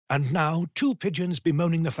And now, two pigeons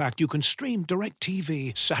bemoaning the fact you can stream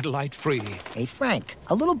DirecTV satellite-free. Hey, Frank,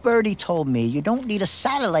 a little birdie told me you don't need a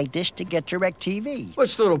satellite dish to get DirecTV.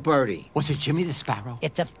 What's little birdie? Was it Jimmy the Sparrow?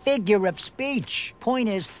 It's a figure of speech. Point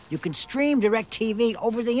is, you can stream DirecTV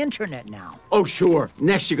over the internet now. Oh, sure.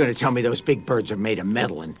 Next you're going to tell me those big birds are made of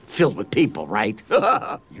metal and filled with people, right?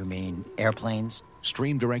 You mean airplanes?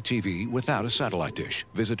 Stream DirecTV without a satellite dish.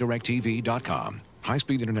 Visit DirecTV.com.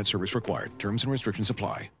 High-speed internet service required. Terms and restrictions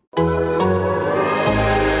apply.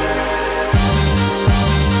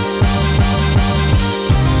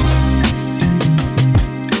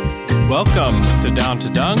 Welcome to Down to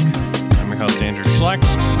Dunk. I'm your host, Andrew Schlecht,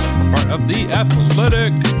 part of the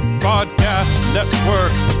Athletic Podcast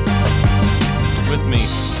Network. With me,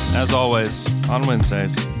 as always, on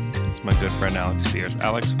Wednesdays, is my good friend Alex Spears.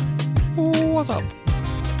 Alex, what's up?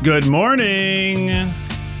 Good morning.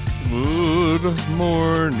 Good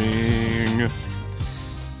morning.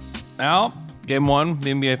 Al, game one, the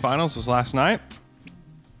NBA Finals was last night,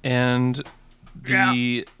 and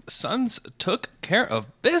the Suns took care of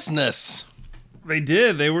business. They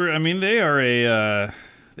did. They are a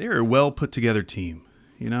well put together team,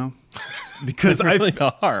 you know? Because They really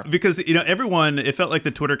are. Because, you know, everyone, it felt like the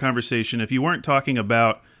Twitter conversation, if you weren't talking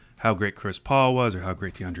about how great Chris Paul was or how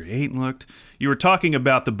great DeAndre Ayton looked, you were talking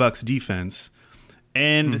about the Bucks defense.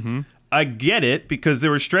 And I get it, because there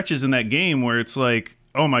were stretches in that game where it's like,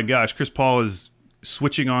 oh my gosh, Chris Paul is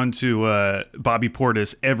switching on to Bobby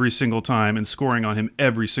Portis every single time and scoring on him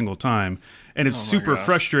every single time. And it's super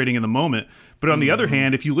frustrating in the moment. But on the other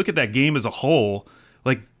hand, if you look at that game as a whole,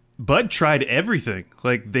 like, Bud tried everything.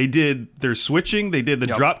 Like, they did their switching, they did the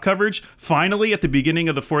drop coverage. Finally, at the beginning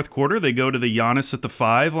of the fourth quarter, they go to the Giannis at the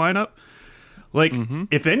 5 lineup. Like,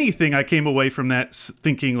 if anything, I came away from that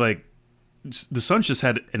thinking, like, the Suns just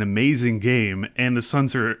had an amazing game, and the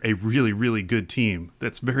Suns are a really, really good team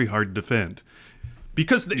that's very hard to defend.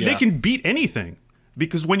 Because they can beat anything.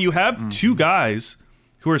 Because when you have two guys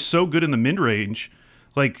who are so good in the mid-range,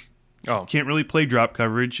 like, can't really play drop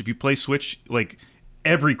coverage. If you play switch, like,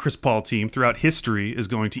 every Chris Paul team throughout history is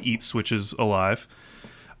going to eat switches alive.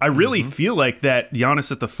 I really feel like that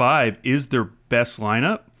Giannis at the 5 is their best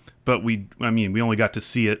lineup, but we only got to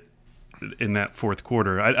see it in that fourth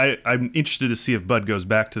quarter. I'm interested to see if Bud goes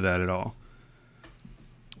back to that at all.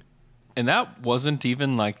 And that wasn't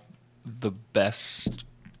even like the best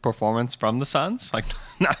performance from the Suns. Like,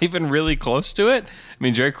 not even really close to it. I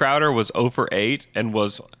mean, Jay Crowder was 0 for 8 and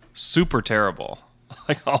was super terrible,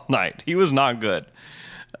 like, all night. He was not good.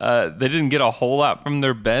 They didn't get a whole lot from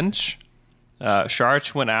their bench.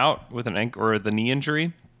 Saric went out with an ankle or the knee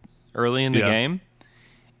injury early in the game,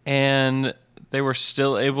 and they were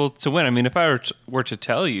still able to win. I mean, if I were to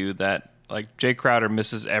tell you that, like, Jay Crowder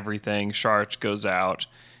misses everything, Saric goes out,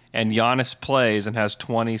 and Giannis plays and has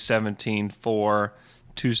 20, 17, 4,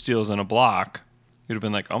 2 steals and a block, you'd have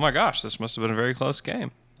been like, oh my gosh, this must have been a very close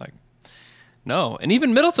game. Like, no. And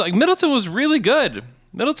even Middleton was really good.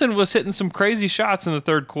 Middleton was hitting some crazy shots in the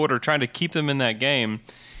third quarter, trying to keep them in that game.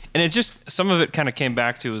 And it just, some of it kind of came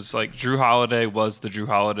back to was like Drew Holiday was the Drew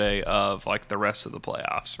Holiday of like the rest of the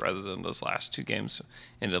playoffs rather than those last 2 games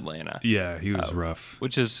in Atlanta. Yeah, he was rough.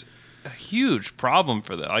 Which is a huge problem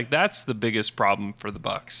for them. Like, that's the biggest problem for the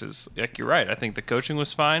Bucks is, like, you're right. I think the coaching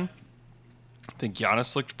was fine. I think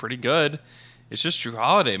Giannis looked pretty good. It's just Drew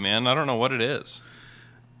Holiday, man. I don't know what it is.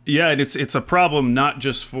 Yeah, and it's a problem not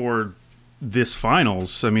just for this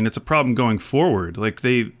finals. I mean, it's a problem going forward. Like,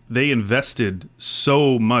 they invested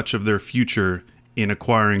so much of their future in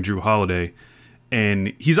acquiring Drew Holiday,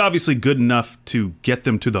 and he's obviously good enough to get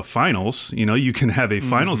them to the finals. You know, you can have a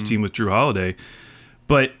finals team with Drew Holiday,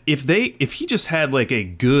 but if he just had like a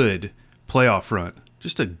good playoff run,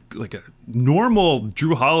 just a normal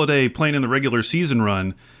Drew Holiday playing in the regular season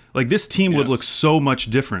run, like, this team would look so much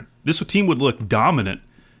different. This team would look dominant.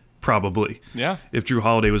 Probably. Yeah. If Drew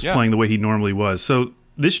Holiday was playing the way he normally was. So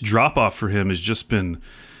this drop-off for him has just been...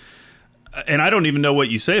 And I don't even know what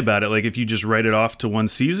you say about it. Like, if you just write it off to one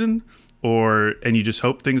season and you just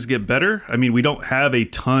hope things get better. I mean, we don't have a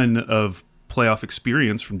ton of playoff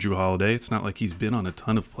experience from Drew Holiday. It's not like he's been on a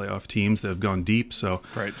ton of playoff teams that have gone deep. So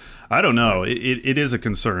I don't know. It is a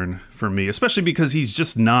concern for me, especially because he's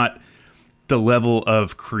just not the level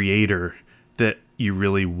of creator that you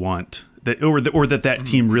really want. That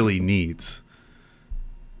team really needs.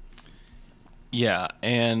 Yeah,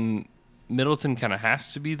 and Middleton kind of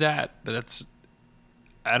has to be that, but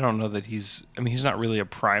I don't know that he's not really a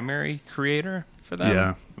primary creator for them.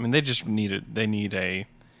 Yeah. I mean, they need a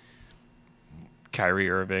Kyrie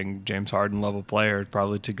Irving, James Harden level player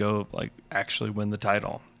probably to go, like, actually win the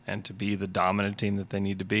title and to be the dominant team that they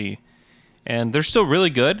need to be. and they're still really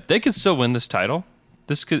good. They could still win this title.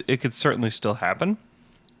 It could certainly still happen.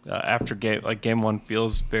 After game one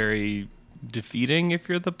feels very defeating if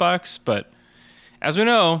you're the Bucks, but as we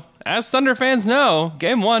know, as Thunder fans know,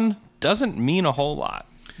 game one doesn't mean a whole lot.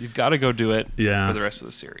 You've got to go do it for the rest of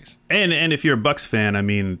the series. And if you're a Bucks fan, I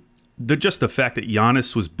mean, just the fact that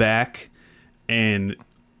Giannis was back, and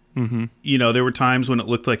there were times when it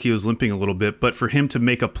looked like he was limping a little bit, but for him to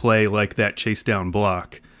make a play like that chase down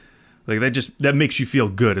block, like that makes you feel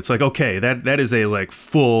good. It's like, okay, that is a like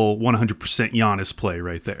full 100% Giannis play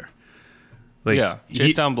right there. Like,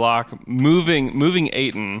 chase down block, moving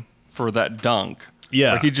Ayton for that dunk.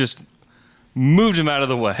 Yeah, where he just moved him out of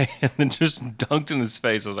the way and then just dunked in his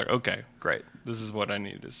face. I was like, okay, great. This is what I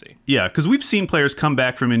needed to see. Yeah, because we've seen players come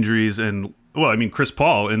back from injuries and, well, I mean, Chris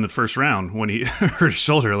Paul in the first round when he hurt his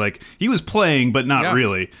shoulder, like, he was playing, but not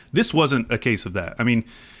really. This wasn't a case of that. I mean,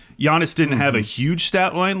 Giannis didn't have a huge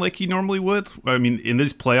stat line like he normally would. I mean, in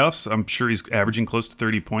these playoffs, I'm sure he's averaging close to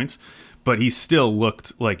 30 points, but he still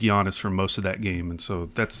looked like Giannis for most of that game. And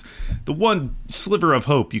so that's the one sliver of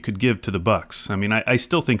hope you could give to the Bucks. I mean, I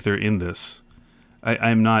still think they're in this.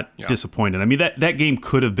 I'm not disappointed. I mean, that game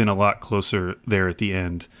could have been a lot closer there at the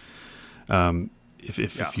end if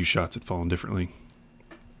a few shots had fallen differently.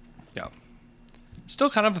 Yeah.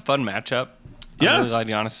 Still kind of a fun matchup. Yeah. I'm really glad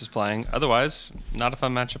Giannis is playing. Otherwise, not a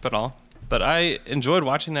fun matchup at all. But I enjoyed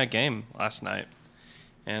watching that game last night,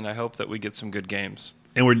 and I hope that we get some good games.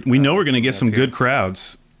 And we know we're going to get some good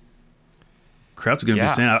crowds. Crowds are going to be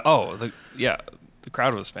standing out. The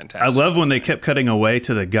crowd was fantastic. I love when they kept cutting away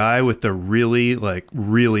to the guy with the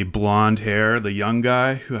really blonde hair, the young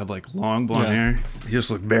guy who had like long blonde hair. He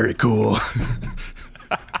just looked very cool.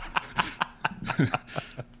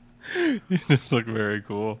 He just looked very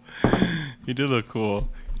cool. He did look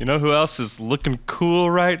cool. You know who else is looking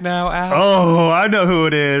cool right now, Al? Oh, I know who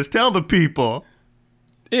it is. Tell the people.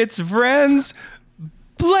 It's Vrens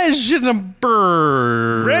Bleijenberg.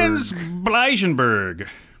 Vrens Bleijenberg.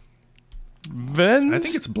 Vrens? I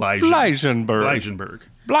think it's Bleijenberg.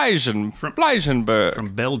 Bleijenberg.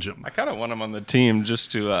 From Belgium. I kind of want him on the team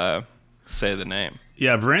just to say the name.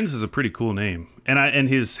 Yeah, Vrens is a pretty cool name. And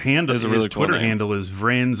his handle, his really Twitter handle is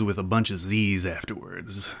Vrens with a bunch of Z's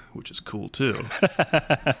afterwards, which is cool too.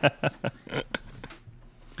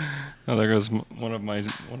 Oh, there goes one of my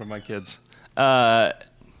kids.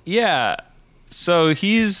 So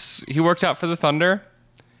he worked out for the Thunder.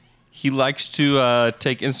 He likes to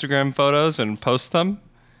take Instagram photos and post them,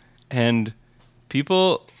 and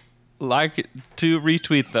people like to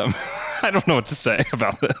retweet them. I don't know what to say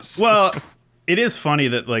about this. Well, it is funny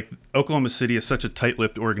that like Oklahoma City is such a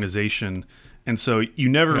tight-lipped organization, and so you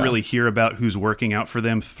never really hear about who's working out for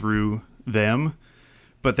them through them.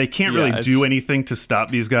 But they can't really do anything to stop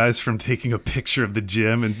these guys from taking a picture of the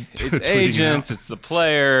gym and it's agents, it's the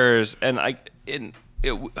players, and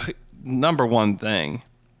number one thing.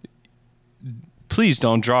 Please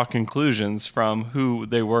don't draw conclusions from who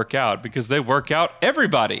they work out, because they work out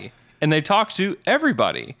everybody and they talk to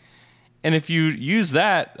everybody. And if you use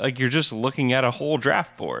that, like, you're just looking at a whole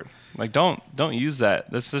draft board. Like, don't use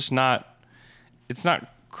that. That's just it's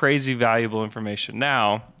not crazy valuable information.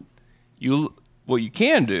 Now, what you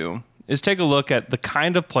can do is take a look at the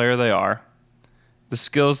kind of player they are, the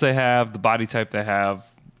skills they have, the body type they have,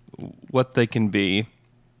 what they can be.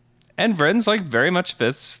 And Vrens very much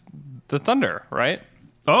fits the Thunder, right?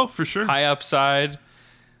 Oh, for sure. High upside,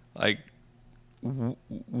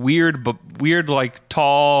 weird,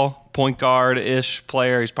 tall point guard-ish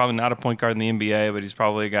player. He's probably not a point guard in the NBA, but he's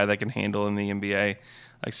probably a guy that can handle in the NBA,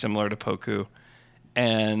 similar to Poku.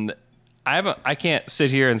 And I can't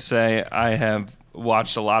sit here and say I have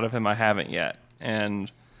watched a lot of him. I haven't yet.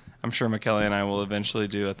 And I'm sure McKelly and I will eventually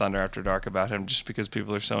do a Thunder After Dark about him, just because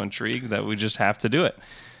people are so intrigued that we just have to do it.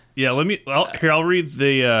 Yeah, I'll read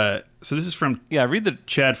the. So this is from read the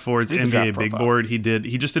Chad Ford's NBA Big Board. He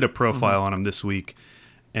just did a profile on him this week,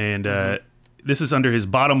 and this is under his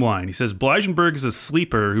bottom line. He says Bleijenberg is a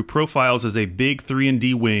sleeper who profiles as a big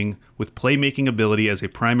 3-and-D wing with playmaking ability as a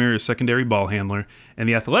primary or secondary ball handler and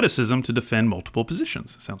the athleticism to defend multiple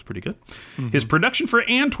positions. Sounds pretty good. His production for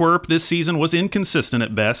Antwerp this season was inconsistent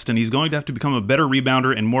at best, and he's going to have to become a better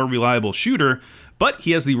rebounder and more reliable shooter. But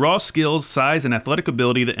he has the raw skills, size, and athletic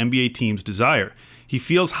ability that NBA teams desire. He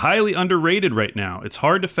feels highly underrated right now. It's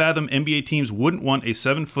hard to fathom NBA teams wouldn't want a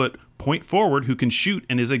 7-foot point forward who can shoot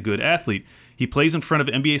and is a good athlete. He plays in front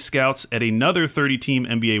of NBA scouts at another 30-team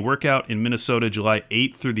NBA workout in Minnesota July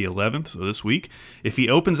 8th through the 11th, so this week. If he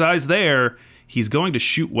opens eyes there, he's going to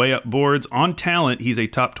shoot way up boards. On talent, he's a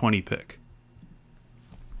top 20 pick.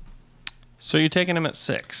 So you're taking him at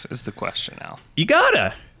 6 is the question now. You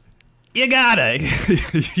gotta. you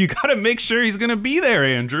gotta make sure he's gonna be there,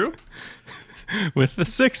 Andrew. With the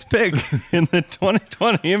 6th pick in the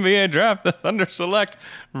 2020 NBA draft, the Thunder select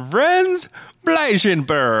Vrenz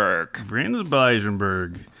Bleijenberg. Vrenz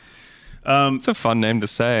Bleijenberg. It's a fun name to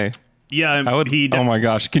say. Yeah, I would. Oh my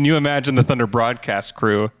gosh! Can you imagine the Thunder broadcast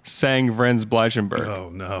crew saying Vrenz Bleijenberg? Oh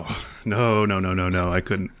no! I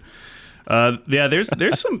couldn't. Yeah,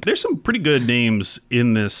 there's some pretty good names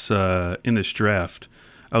in this draft.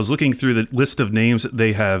 I was looking through the list of names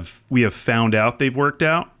that we have found out they've worked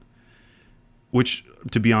out. Which,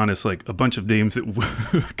 to be honest, like a bunch of names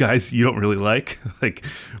that guys you don't really like. Like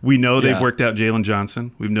we know they've worked out Jalen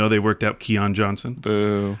Johnson. We know they've worked out Keon Johnson.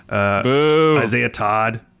 Boo. Boo. Isaiah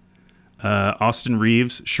Todd. Austin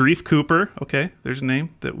Reeves. Sharif Cooper. Okay, there's a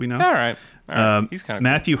name that we know. All right. He's kind of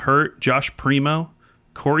Matthew Hurt. Josh Primo.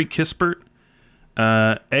 Corey Kispert.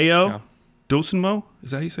 Ayo Dosunmo.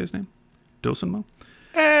 Is that how you say his name? Dosunmo?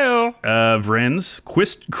 Ayo. Vrenz.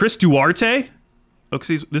 Chris Duarte. Oh,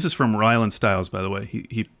 because this is from Ryland Styles, by the way.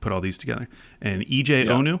 He put all these together. And EJ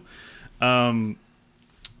Onu.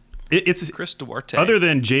 It's Chris Duarte. Other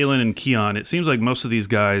than Jalen and Keon, it seems like most of these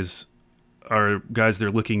guys are guys they're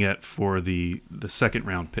looking at for the second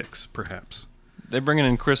round picks, perhaps. They're bringing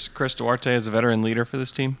in Chris Duarte as a veteran leader for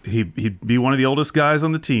this team. He'd be one of the oldest guys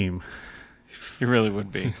on the team. He really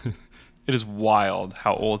would be. It is wild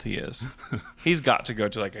how old he is. He's got to go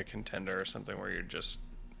to like a contender or something where you're just...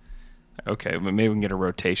 Okay, but maybe we can get a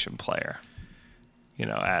rotation player,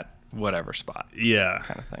 at whatever spot. Yeah.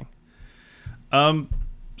 Kind of thing.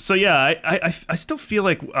 So, yeah, I still feel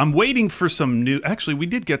like I'm waiting for some new... Actually, we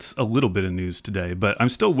did get a little bit of news today, but I'm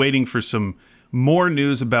still waiting for some more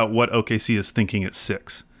news about what OKC is thinking at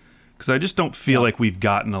 6. Because I just don't feel like we've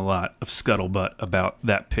gotten a lot of scuttlebutt about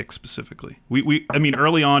that pick specifically. I mean,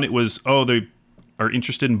 early on it was, they are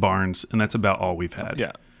interested in Barnes, and that's about all we've had.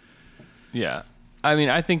 Yeah. Yeah. I mean,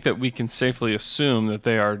 I think that we can safely assume that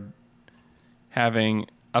they are having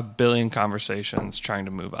a billion conversations trying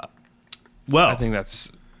to move up. Well, I think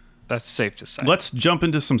that's safe to say. Let's jump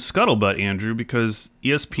into some scuttlebutt, Andrew, because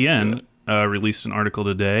ESPN released an article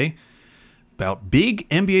today about big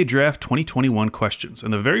NBA Draft 2021 questions.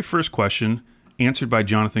 And the very first question, answered by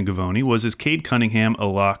Jonathan Givony, was, is Cade Cunningham a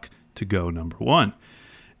lock to go number 1?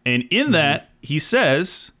 And in that, he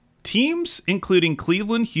says... Teams including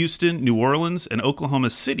Cleveland, Houston, New Orleans, and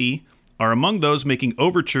Oklahoma City are among those making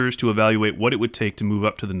overtures to evaluate what it would take to move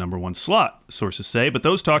up to the number 1 slot, sources say, but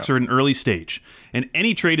those talks are at an early stage, and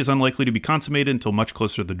any trade is unlikely to be consummated until much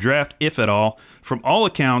closer to the draft, if at all. From all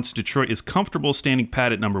accounts, Detroit is comfortable standing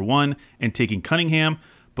pat at number 1 and taking Cunningham,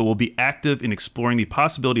 but will be active in exploring the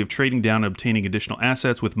possibility of trading down and obtaining additional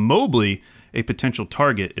assets, with Mobley a potential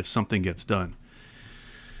target if something gets done.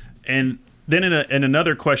 And then in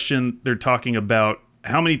another question, they're talking about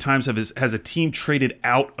how many times has a team traded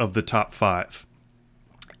out of the top 5.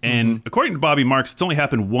 And according to Bobby Marks, it's only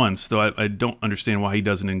happened once, though I don't understand why he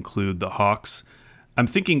doesn't include the Hawks. I'm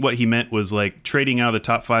thinking what he meant was like trading out of the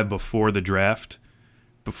top 5 before the draft,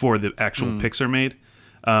 before the actual picks are made,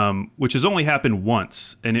 which has only happened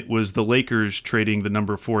once. And it was the Lakers trading the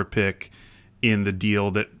number 4 pick in the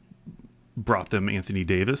deal that brought them Anthony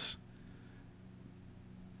Davis.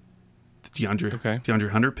 DeAndre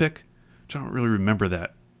Hunter pick, which I don't really remember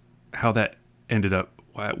that. How that ended up.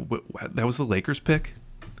 That was the Lakers pick?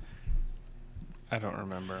 I don't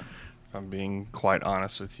remember, if I'm being quite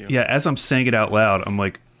honest with you. Yeah, as I'm saying it out loud, I'm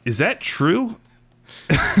like, is that true?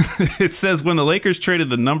 It says when the Lakers traded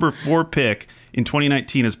the number 4 pick in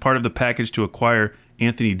 2019 as part of the package to acquire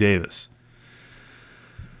Anthony Davis.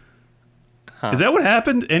 Is that what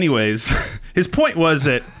happened? Anyways, his point was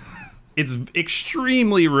that it's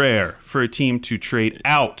extremely rare for a team to trade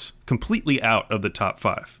completely out of the top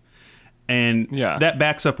 5. And that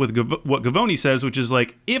backs up with what Givony says, which is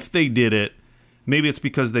like, if they did it, maybe it's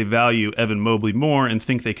because they value Evan Mobley more and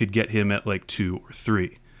think they could get him at like 2 or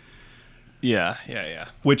 3. Yeah.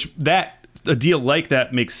 Which a deal like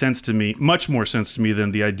that makes sense to me, much more sense to me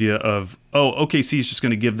than the idea of, OKC is just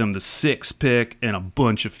going to give them the 6th pick and a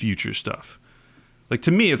bunch of future stuff. Like,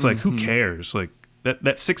 to me, it's like, who cares? Like, that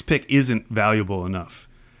 6th pick isn't valuable enough.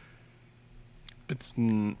 It's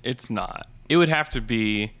not. It would have to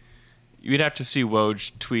be. You'd have to see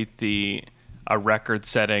Woj tweet a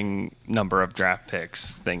record-setting number of draft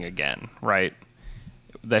picks thing again, right?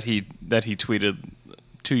 That he tweeted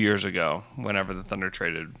 2 years ago, whenever the Thunder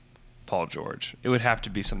traded Paul George. It would have to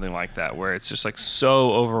be something like that, where it's just like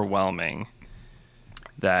so overwhelming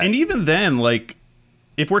that. And even then, like.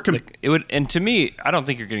 If we're it would, and to me, I don't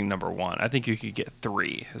think you're getting number 1. I think you could get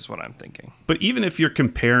 3, is what I'm thinking. But even if you're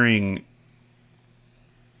comparing,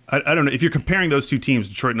 I don't know. If you're comparing those two teams,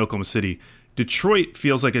 Detroit and Oklahoma City, Detroit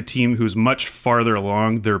feels like a team who's much farther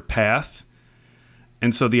along their path.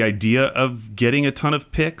 And so the idea of getting a ton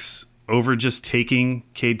of picks over just taking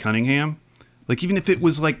Cade Cunningham, like even if it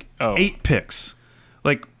was like 8 picks,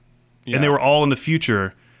 like, and they were all in the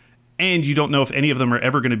future, and you don't know if any of them are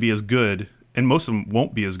ever going to be as good, and most of them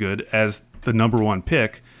won't be as good as the number 1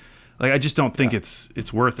 pick. Like, I just don't think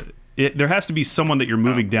it's worth it. There has to be someone that you're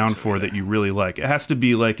moving down for that you really like. It has to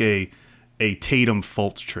be like a Tatum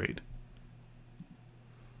Fultz trade.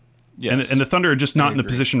 Yes. And the Thunder are just not in the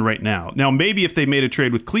position right now. Now, maybe if they made a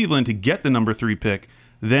trade with Cleveland to get the number 3 pick,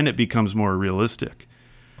 then it becomes more realistic.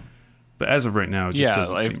 But as of right now, it just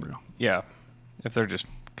doesn't seem real. Yeah, if they're just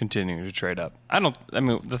continuing to trade up. I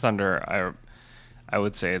mean, the Thunder, I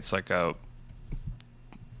would say it's like a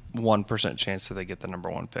 1% chance that they get the number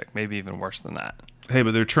 1 pick. Maybe even worse than that. Hey,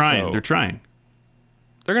 but they're trying. So, they're trying.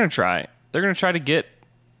 They're going to try. They're going to try to get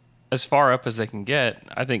as far up as they can get.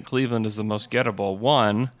 I think Cleveland is the most gettable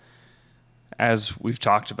one. As we've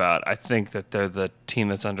talked about, I think that they're the team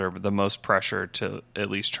that's under the most pressure to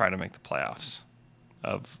at least try to make the playoffs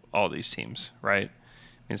of all these teams, right?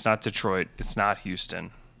 I mean, it's not Detroit, it's not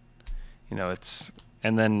Houston. You know,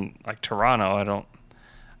 and then like Toronto, I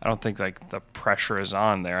don't think like the pressure is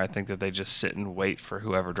on there. I think that they just sit and wait for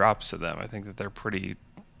whoever drops to them. I think that they're pretty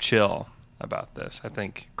chill about this. I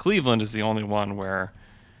think Cleveland is the only one where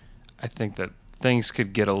I think that things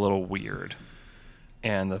could get a little weird.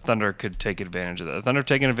 And the Thunder could take advantage of that. The Thunder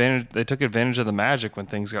they took advantage of the Magic when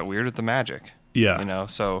things got weird with the Magic. Yeah. You know,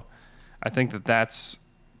 so I think that's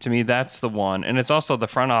the one. And it's also the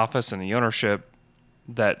front office and the ownership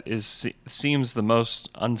that seems the most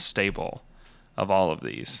unstable of all of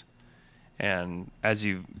these. And as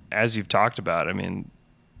you've talked about, I mean,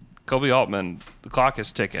 Kobe Altman, the clock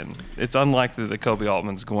is ticking. It's unlikely that Kobe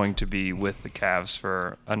Altman's going to be with the Cavs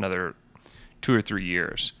for another 2 or 3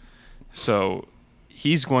 years. So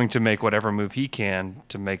he's going to make whatever move he can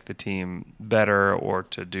to make the team better or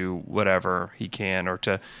to do whatever he can or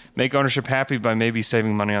to make ownership happy by maybe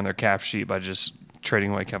saving money on their cap sheet by just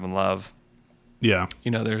trading away Kevin Love. Yeah. You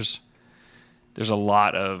know, there's a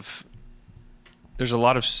lot of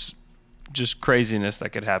just craziness that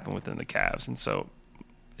could happen within the Cavs. And so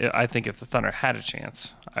I think if the Thunder had a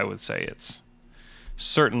chance, I would say it's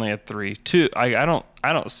certainly at 3. 2, I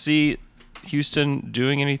don't see Houston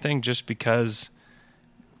doing anything just because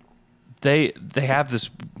they have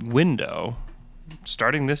this window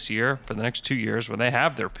starting this year for the next 2 years where they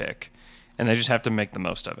have their pick and they just have to make the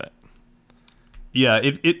most of it.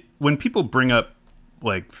 Yeah, when people bring up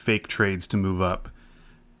like fake trades to move up,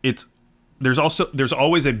 there's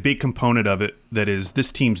always a big component of it that is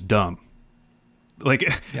this team's dumb. Like,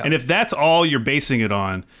 yeah. And if that's all you're basing it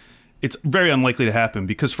on, it's very unlikely to happen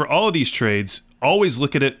because for all of these trades, always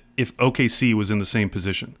look at it if OKC was in the same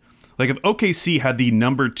position. Like if OKC had the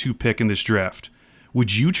number 2 pick in this draft,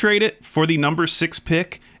 would you trade it for the number 6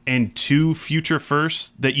 pick and 2 future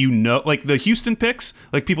firsts that you know, like the Houston picks?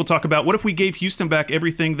 Like people talk about, what if we gave Houston back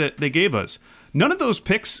everything that they gave us? None of those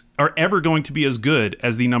picks are ever going to be as good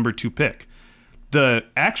as the number 2 pick. The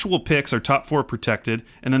actual picks are top 4 protected,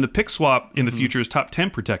 and then the pick swap in the future is top 10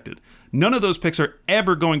 protected. None of those picks are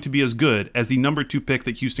ever going to be as good as the number 2 pick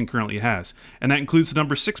that Houston currently has. And that includes the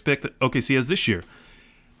number 6 pick that OKC has this year.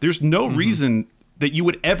 There's no reason that you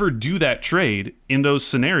would ever do that trade in those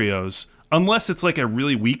scenarios unless it's like a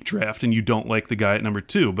really weak draft and you don't like the guy at number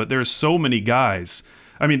 2. But there's so many guys.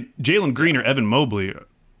 I mean, Jalen Green or Evan Mobley,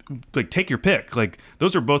 like take your pick. Like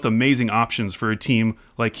those are both amazing options for a team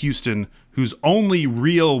like Houston whose only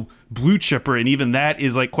real blue chipper, and even that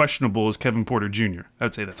is like questionable, is Kevin Porter Jr. I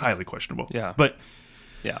would say that's highly questionable. Yeah. But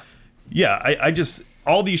yeah, I just...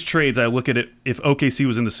 all these trades, I look at it. If OKC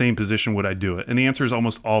was in the same position, would I do it? And the answer is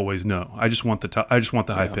almost always no. I just want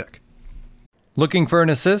the high pick. Looking for an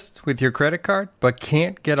assist with your credit card, but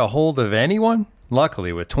can't get a hold of anyone?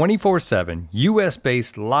 Luckily, with 24/7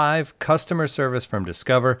 U.S.-based live customer service from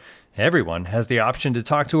Discover, everyone has the option to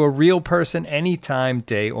talk to a real person anytime,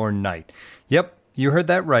 day or night. Yep, you heard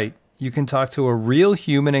that right. You can talk to a real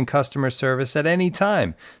human in customer service at any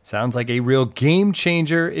time. Sounds like a real game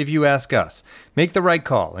changer if you ask us. Make the right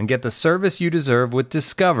call and get the service you deserve with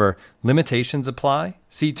Discover. Limitations apply.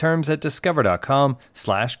 See terms at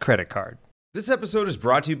discover.com/creditcard. This episode is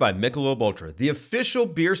brought to you by Michelob Ultra, the official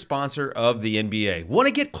beer sponsor of the NBA. Want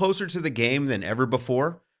to get closer to the game than ever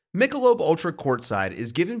before? Michelob Ultra Courtside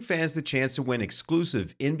is giving fans the chance to win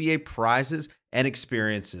exclusive NBA prizes and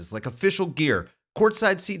experiences like official gear,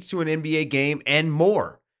 courtside seats to an NBA game, and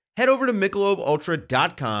more. Head over to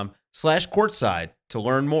MichelobUltra.com/courtside to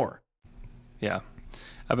learn more. Yeah.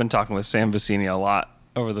 I've been talking with Sam Vecini a lot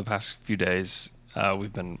over the past few days,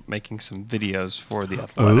 we've been making some videos for the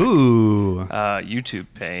Athletic YouTube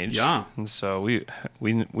page. Yeah. And so we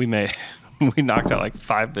knocked out like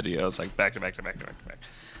 5 videos, like back to back.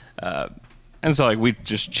 And so like we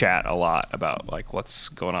just chat a lot about like what's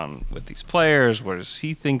going on with these players. Where does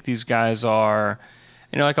he think these guys are?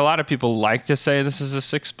 You know, like a lot of people like to say this is a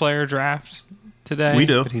 6-player draft today. We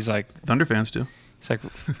do. But he's like, Thunder fans do.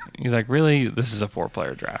 He's like, really? This is a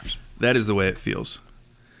 4-player draft. That is the way it feels.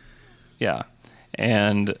 Yeah.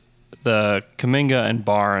 And the Kuminga and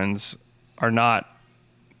Barnes are not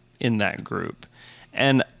in that group.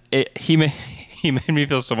 And he made me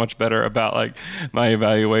feel so much better about like my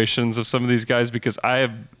evaluations of some of these guys, because I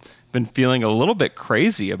have been feeling a little bit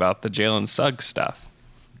crazy about the Jalen Suggs stuff,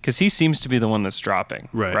 because he seems to be the one that's dropping.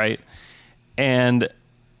 Right. And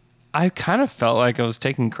I kind of felt like I was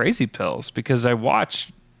taking crazy pills, because I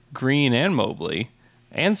watched Green and Mobley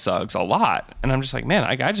and Suggs a lot, and I'm just like, man,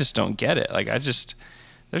 I just don't get it. Like, there's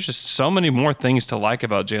just so many more things to like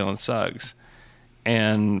about Jalen Suggs,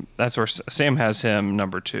 and that's where Sam has him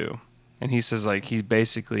number 2, and he says like he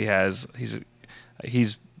basically has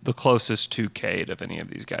he's the closest to Cade of any of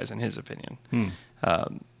these guys in his opinion.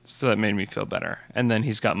 So that made me feel better. And then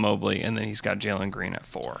he's got Mobley, and then he's got Jalen Green at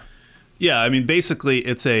 4. Yeah, I mean, basically,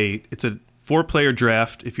 it's a 4-player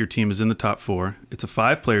draft if your team is in the top 4. It's a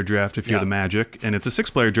 5-player draft if you're the Magic, and it's a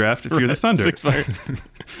 6-player draft if you're the Thunder. 6-player.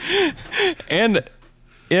 and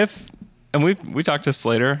we talked to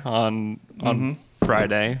Slater on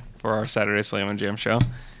Friday for our Saturday Slam and Jam show,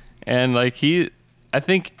 and like I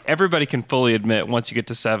think everybody can fully admit once you get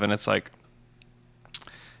to 7, it's like,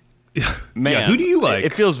 man, who do you like?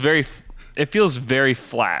 It feels very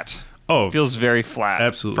flat. Oh, it feels very flat.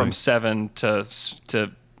 Absolutely. From 7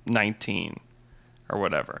 to 19 or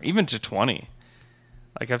whatever, even to 20.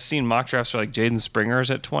 Like, I've seen mock drafts where like Jaden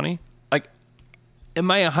Springer's at 20. Like,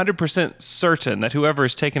 am I 100% certain that whoever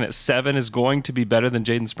is taken at 7 is going to be better than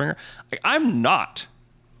Jaden Springer? Like, I'm not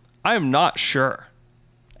sure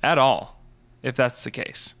at all if that's the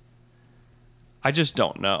case. I just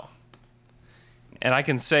don't know. And I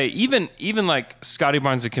can say, even like Scotty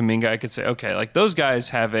Barnes and Kuminga, I could say, okay, like those guys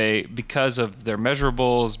have because of their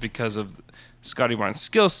measurables, because of Scotty Barnes'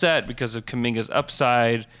 skill set, because of Kuminga's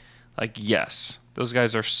upside, like, yes, those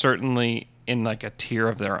guys are certainly in like a tier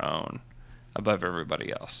of their own above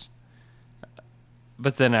everybody else.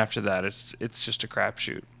 But then after that, it's just a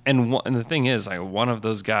crapshoot. And the thing is, like, one of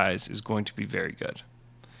those guys is going to be very good.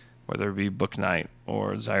 Whether it be Book Knight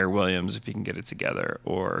or Zaire Williams, if he can get it together,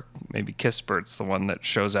 or maybe Kispert's the one that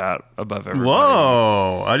shows out above everybody.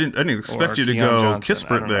 Whoa! I didn't expect you to Keon go Johnson.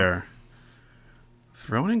 Kispert there.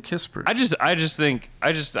 Throwing in Kispert. I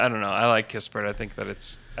don't know. I like Kispert. I think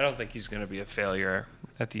that I don't think he's going to be a failure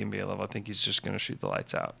at the NBA level. I think he's just going to shoot the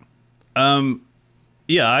lights out.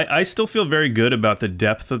 Yeah, I still feel very good about the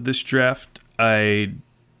depth of this draft. I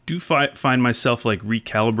do find myself like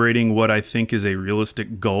recalibrating what I think is a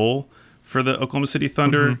realistic goal for the Oklahoma City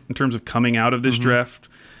Thunder in terms of coming out of this draft.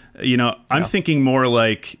 You know, I'm thinking more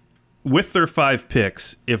like with their 5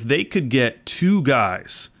 picks, if they could get 2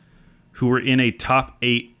 guys who were in a top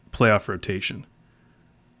 8 playoff rotation,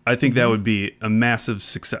 I think that would be a massive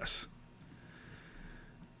success.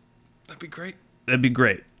 That'd be great. That'd be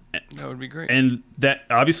great. That would be great. And that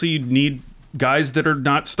obviously you'd need guys that are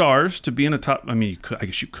not stars to be in a top. I mean, I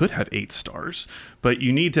guess you could have 8 stars, but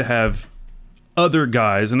you need to have other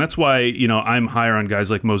guys, and that's why, you know, I'm higher on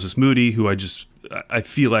guys like Moses Moody, who I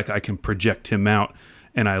feel like I can project him out,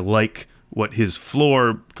 and I like what his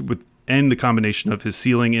floor and the combination of his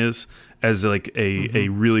ceiling is as like a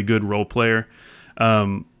really good role player.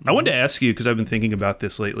 I wanted to ask you, because I've been thinking about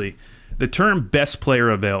this lately, the term best player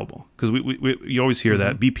available, because you always hear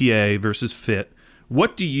that BPA versus fit.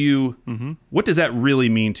 What does that really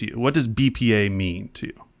mean to you? What does BPA mean to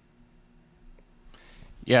you?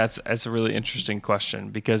 Yeah, it's a really interesting question,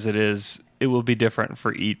 because it will be different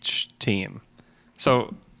for each team.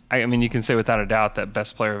 So, I mean, you can say without a doubt that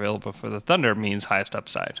best player available for the Thunder means highest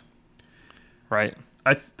upside, right?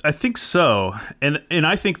 I think so, and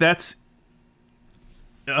I think that's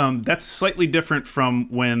slightly different from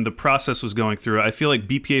when the process was going through. I feel like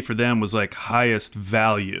BPA for them was like highest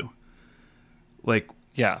value. Like,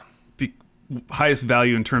 highest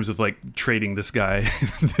value in terms of like trading this guy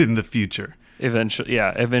in the future.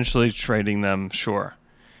 Eventually trading them, sure.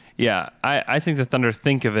 Yeah, I think the Thunder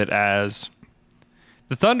think of it as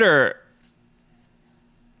the Thunder.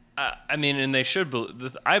 I mean, and they should.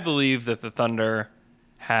 I believe that the Thunder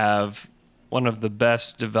have one of the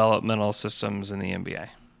best developmental systems in the NBA,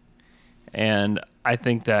 and I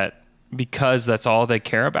think that because that's all they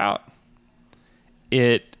care about,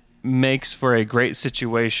 it makes for a great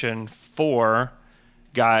situation for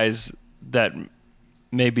guys that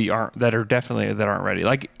maybe aren't ready.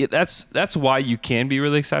 Like that's why you can be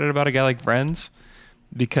really excited about a guy like Vrenz,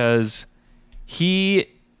 because he's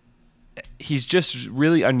just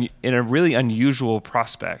really in a really unusual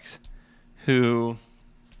prospect who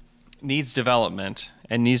needs development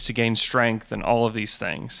and needs to gain strength and all of these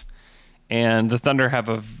things. And the Thunder have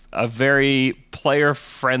a very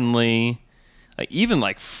player-friendly, even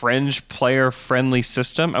like fringe player-friendly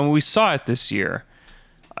system. I mean, we saw it this year.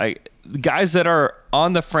 Guys that are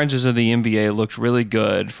on the fringes of the NBA looked really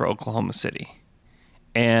good for Oklahoma City.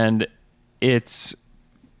 And it's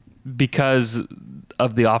because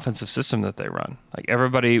of the offensive system that they run. Like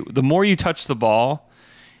everybody, the more you touch the ball,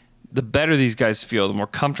 the better these guys feel, the more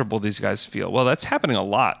comfortable these guys feel. Well, that's happening a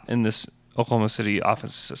lot in this Oklahoma City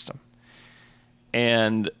offensive system.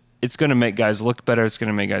 And it's going to make guys look better. It's going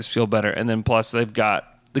to make guys feel better. And then plus they've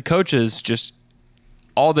got the coaches, just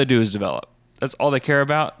all they do is develop. That's all they care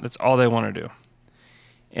about. That's all they want to do.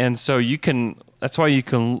 And so that's why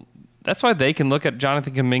they can look at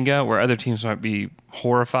Jonathan Kuminga where other teams might be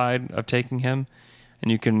horrified of taking him,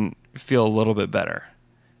 and you can feel a little bit better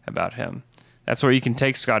about him. That's where you can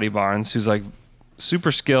take Scotty Barnes, who's like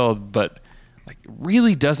super skilled, but like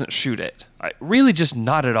really doesn't shoot it. Really just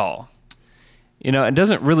not at all. And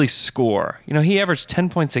doesn't really score. He averaged 10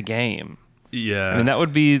 points a game. Yeah. I mean, that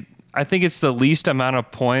would be, I think it's the least amount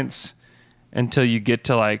of points until you get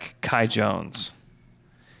to like Kai Jones.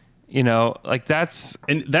 That's...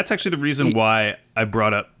 And that's actually the reason why I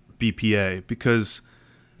brought up BPA, because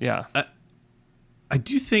yeah, I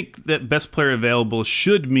do think that best player available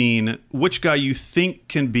should mean which guy you think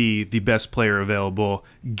can be the best player available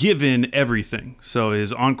given everything. So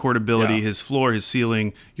his on-court ability, his floor, his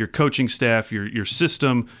ceiling, your coaching staff, your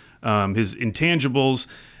system, his intangibles.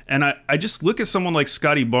 And I just look at someone like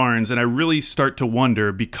Scotty Barnes and I really start to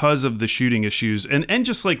wonder, because of the shooting issues and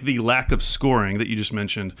just like the lack of scoring that you just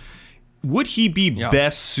mentioned, would he be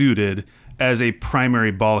best suited as a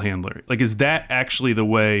primary ball handler? Like, is that actually the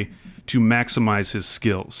way to maximize his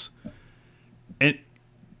skills? And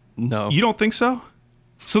no, you don't think so?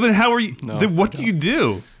 So then how are you? No, then what do you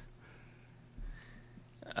do?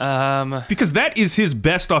 Because that is his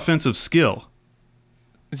best offensive skill.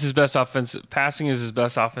 It's his best offensive. Passing is his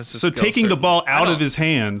best offensive So skill, taking the certainly. ball out of his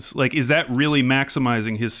hands, like, is that really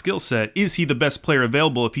maximizing his skill set? Is he the best player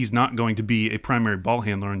available if he's not going to be a primary ball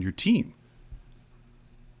handler on your team?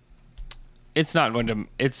 It's not going to.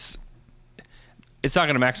 It's not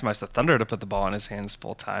going to maximize the Thunder to put the ball in his hands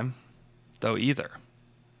full time, though, either.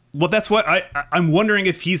 Well, that's what I'm wondering,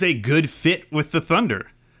 if he's a good fit with the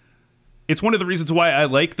Thunder. It's one of the reasons why I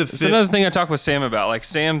like the fit. It's another thing I talked with Sam about. Like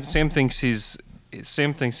Sam thinks it's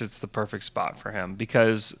the perfect spot for him,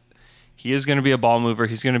 because he is going to be a ball mover.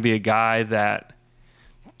 He's going to be a guy that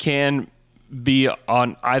can be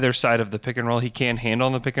on either side of the pick and roll. He can handle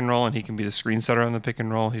on the pick and roll, and he can be the screen setter on the pick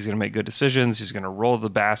and roll. He's going to make good decisions. He's going to roll the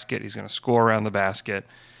basket. He's going to score around the basket.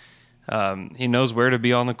 He knows where to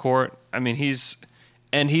be on the court. I mean, he's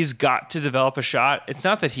got to develop a shot. It's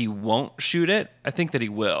not that he won't shoot it. I think that he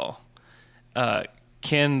will.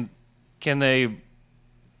 Can they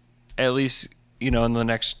at least, in the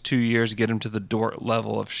next 2 years, get him to the Dort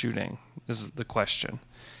level of shooting? This is the question.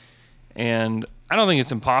 And I don't think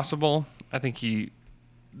it's impossible. I think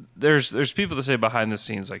there's people that say behind the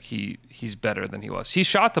scenes, like he's better than he was. He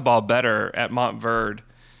shot the ball better at Montverde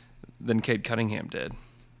than Cade Cunningham did.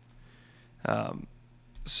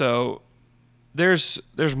 So there's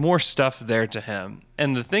more stuff there to him.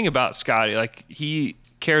 And the thing about Scotty, like, he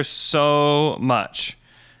cares so much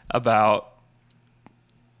about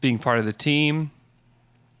being part of the team.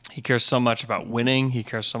 He cares so much about winning. He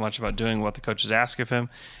cares so much about doing what the coaches ask of him.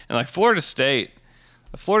 And like Florida State's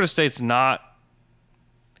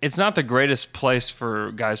it's not the greatest place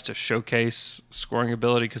for guys to showcase scoring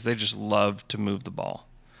ability, because they just love to move the ball.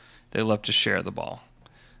 They love to share the ball.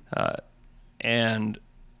 And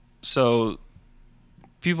so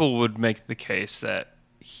people would make the case that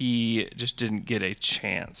he just didn't get a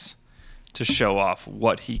chance to show off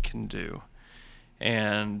what he can do.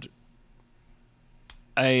 And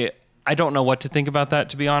I don't know what to think about that,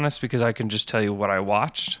 to be honest, because I can just tell you what I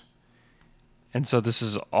watched. And so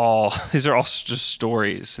these are all just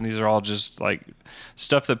stories, and these are all just like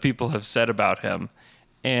stuff that people have said about him.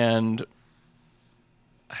 And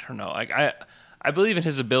I don't know, I believe in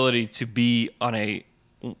his ability to be on a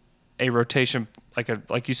rotation,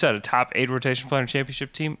 like you said, a top 8 rotation player on a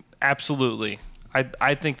championship team. Absolutely.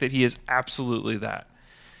 I think that he is absolutely that.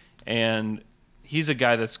 And he's a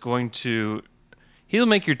guy that's he'll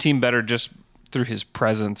make your team better just through his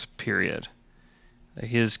presence, period.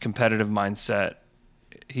 his competitive mindset,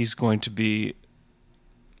 he's going to be.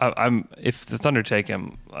 If the Thunder take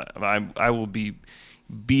him, I will be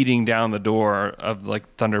beating down the door of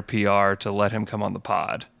like Thunder PR to let him come on the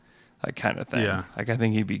pod, that kind of thing. Yeah. Like I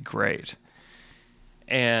think he'd be great.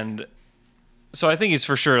 And so I think he's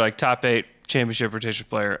for sure like top 8 championship rotation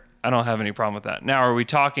player. I don't have any problem with that. Now, are we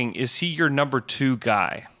talking, is he your number 2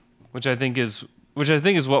 guy? Which I think is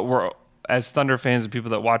what we're, as Thunder fans and people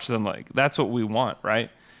that watch them, like, that's what we want, right?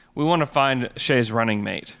 We want to find Shea's running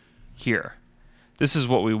mate here. This is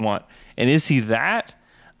what we want. And is he that?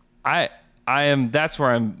 I am, that's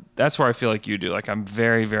where I feel like you do. Like, I'm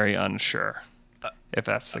very, very unsure if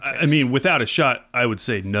that's the case. I mean, without a shot, I would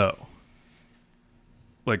say no.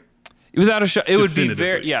 Like, without a shot, it would be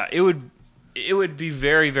definitively. it would be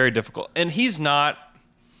very, very difficult. And he's not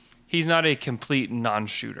a complete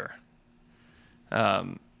non-shooter.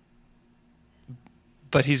 But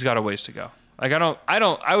he's got a ways to go. Like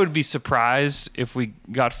I would be surprised if we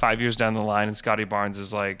got 5 years down the line and Scotty Barnes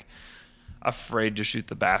is like afraid to shoot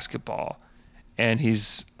the basketball and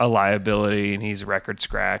he's a liability and he's record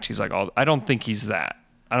scratch. He's like I don't think he's that.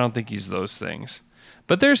 I don't think he's those things.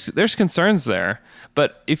 But there's concerns there.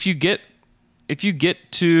 But if you get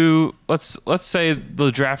to let's say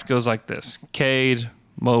the draft goes like this: Cade,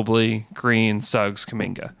 Mobley, Green, Suggs,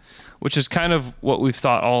 Kuminga, which is kind of what we've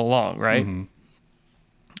thought all along, right? Mm-hmm.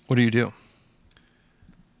 What do you do?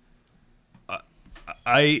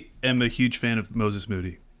 I am a huge fan of Moses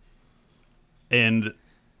Moody, and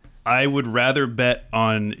I would rather bet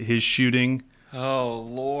on his shooting. Oh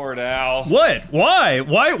Lord, Al! What? Why?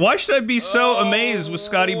 Why should I be so amazed with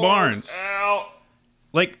Scotty Barnes? Al.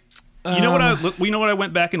 Like, you know what I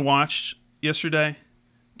went back and watched yesterday?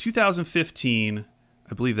 2015,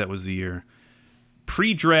 I believe that was the year.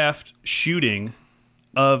 Pre-draft shooting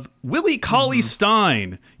of Willie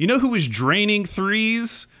Cauley-Stein. You know who was draining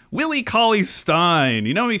threes? Willie Cauley-Stein.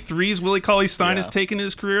 You know how many threes Willie Cauley-Stein has taken in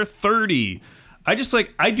his career? 30. I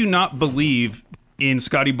do not believe in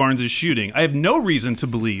Scotty Barnes' shooting. I have no reason to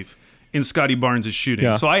believe in Scotty Barnes' shooting.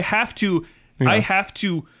 Yeah. So I have to,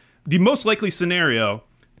 the most likely scenario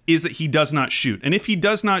is that he does not shoot. And if he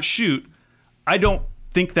does not shoot, I don't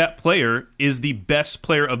think that player is the best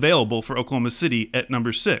player available for Oklahoma City at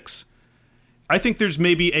number 6. I think there's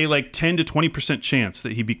maybe a 10 to 20% chance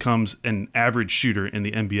that he becomes an average shooter in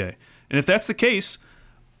the NBA. And if that's the case,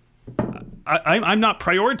 I'm not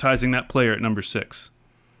prioritizing that player at number 6.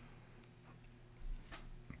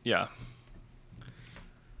 Yeah.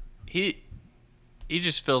 He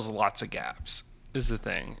just fills lots of gaps, is the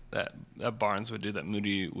thing that Barnes would do that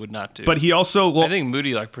Moody would not do. But he also... I think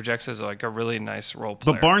Moody projects as a really nice role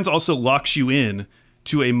player. But Barnes also locks you in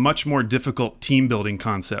to a much more difficult team building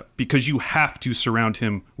concept because you have to surround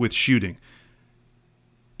him with shooting.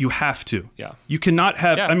 You have to. Yeah. You cannot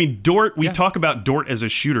have... Yeah. I mean, Dort, we talk about Dort as a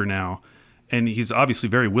shooter now, and he's obviously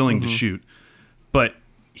very willing to shoot. But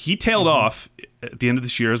he tailed off at the end of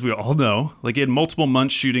this year, as we all know. He had multiple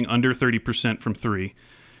months shooting under 30% from 3.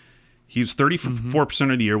 He was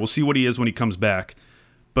 34% of the year. We'll see what he is when he comes back.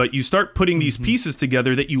 But you start putting these pieces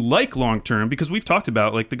together that you like long-term, because we've talked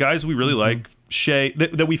about, the guys we really like, Shea,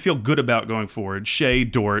 that we feel good about going forward, Shea,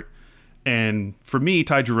 Dort, and for me,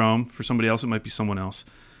 Ty Jerome. For somebody else, it might be someone else.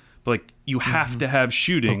 But, you have to have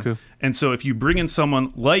shooting. Okay. And so if you bring in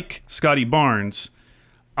someone like Scotty Barnes,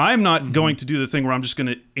 I'm not going to do the thing where I'm just going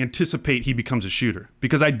to anticipate he becomes a shooter,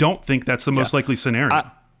 because I don't think that's the most likely scenario.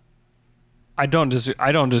 I don't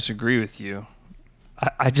disagree with you.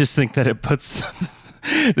 I just think that it puts...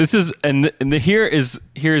 This is here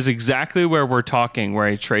is exactly where we're talking, where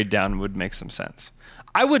a trade down would make some sense.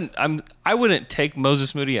 I wouldn't take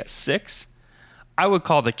Moses Moody at 6. I would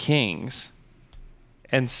call the Kings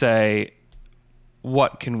and say,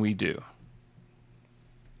 what can we do?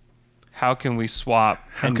 How can we swap?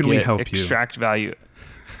 How can we help extract value?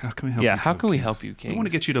 How can we help you? Yeah, how can we help you, Kings? We want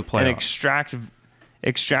to get you to play and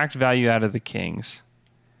extract value out of the Kings,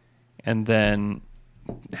 and then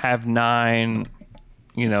have 9.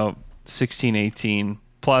 16, 18,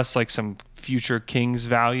 plus some future Kings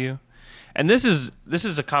value. And this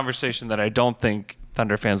is a conversation that I don't think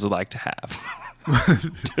Thunder fans would like to have.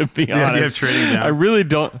 To be honest, trading down. I really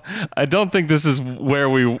don't. I don't think this is where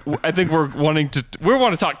I think we want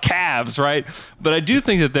to talk Cavs, right? But I do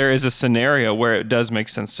think that there is a scenario where it does make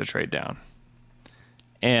sense to trade down,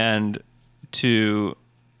 and to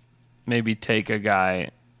maybe take a guy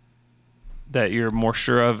that you're more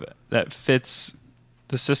sure of that fits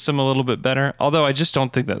the system a little bit better. Although I just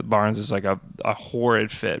don't think that Barnes is a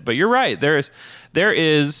horrid fit. But you're right. There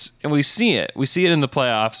is, and we see it. We see it in the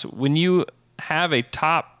playoffs. When you have a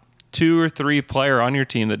top 2 or 3 player on your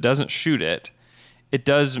team that doesn't shoot it, it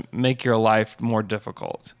does make your life more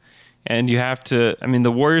difficult. And you have to, I mean,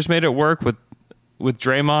 the Warriors made it work with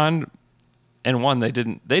Draymond, and one, they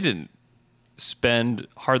didn't spend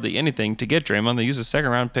hardly anything to get Draymond. They used a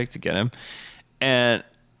second-round pick to get him. And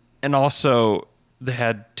also, they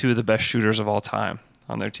had two of the best shooters of all time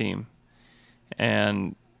on their team.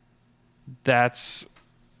 And that's,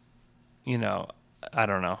 I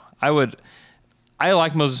don't know. I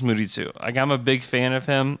like Moses Moody too. Like, I'm a big fan of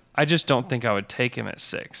him. I just don't think I would take him at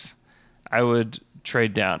 6. I would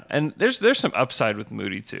trade down. And there's some upside with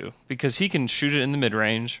Moody too, because he can shoot it in the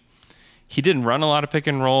mid-range. He didn't run a lot of pick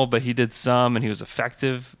and roll, but he did some, and he was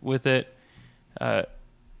effective with it.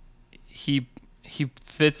 He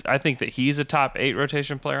fits. I think that he's a top 8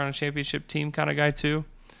 rotation player on a championship team kind of guy too.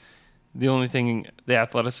 The only thing, the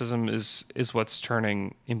athleticism is what's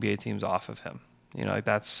turning NBA teams off of him.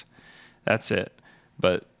 That's it.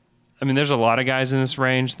 But I mean, there's a lot of guys in this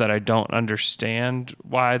range that I don't understand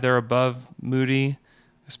why they're above Moody.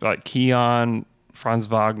 It's like Keon, Franz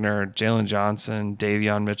Wagner, Jalen Johnson,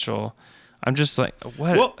 Davion Mitchell. I'm just like,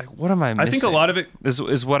 what? Well, what am I missing? I think a lot of it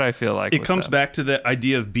is what I feel like. It comes back to the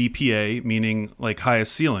idea of BPA, meaning like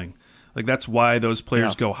highest ceiling. Like, that's why those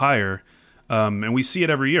players go higher. And we see it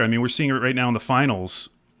every year. I mean, we're seeing it right now in the finals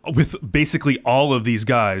with basically all of these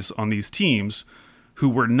guys on these teams who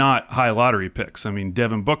were not high lottery picks. I mean,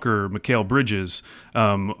 Devin Booker, Mikal Bridges,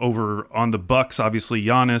 over on the Bucks, obviously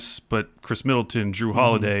Giannis, but Chris Middleton, Drew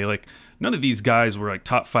Holiday. Like, none of these guys were like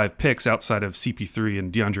top 5 picks outside of CP3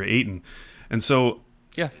 and DeAndre Ayton. And so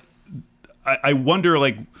I wonder,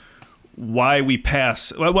 like, why we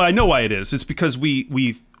pass. Well, I know why it is. It's because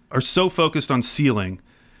we are so focused on ceiling,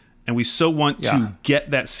 and we so want to get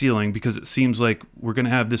that ceiling because it seems like we're going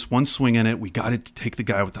to have this one swing in it. We got to take the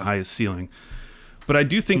guy with the highest ceiling. But I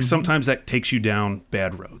do think sometimes that takes you down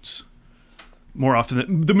bad roads. More often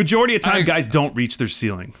than the majority of time, guys don't reach their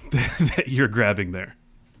ceiling that you're grabbing there.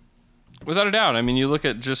 Without a doubt. I mean, you look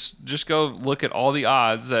at just go look at all the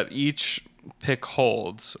odds that each pick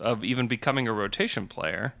holds of even becoming a rotation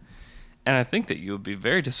player, and I think that you would be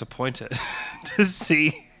very disappointed to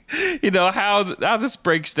see, how this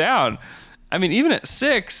breaks down. I mean, even at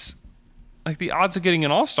 6, like, the odds of getting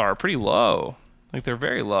an all-star are pretty low. Like, they're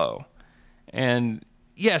very low. And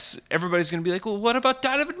yes, everybody's going to be like, well, what about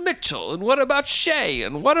Donovan Mitchell? And what about Shea?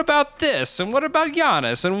 And what about this? And what about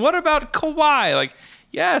Giannis? And what about Kawhi? Like,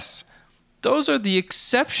 yes, those are the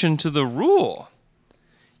exception to the rule.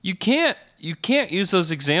 You can't use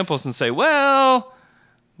those examples and say, well,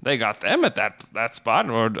 they got them at that spot,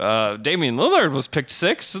 or Damian Lillard was picked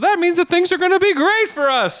 6, so that means that things are going to be great for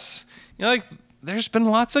us. Like, there's been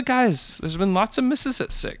lots of guys. There's been lots of misses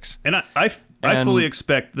at 6. And I fully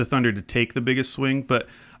expect the Thunder to take the biggest swing, but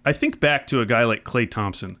I think back to a guy like Klay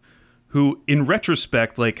Thompson, who, in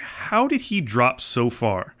retrospect, like, how did he drop so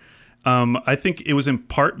far? I think it was in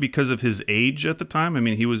part because of his age at the time. I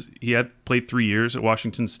mean, he had played 3 years at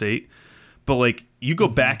Washington State, but like, you go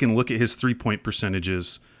back and look at his 3-point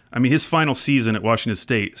percentages. I mean, his final season at Washington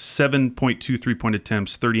State, 7.2 3-point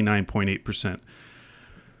attempts, 39.8%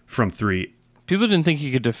 from 3. People didn't think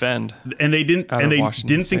he could defend, and they didn't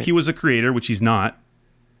think he was a creator, which he's not.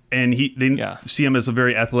 And they didn't see him as a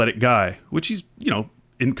very athletic guy, which he's,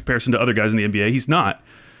 in comparison to other guys in the NBA, he's not.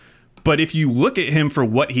 But if you look at him for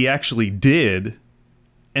what he actually did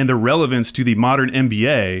and the relevance to the modern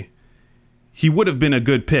NBA, he would have been a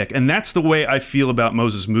good pick. And that's the way I feel about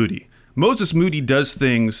Moses Moody. Moses Moody does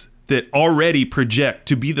things that already project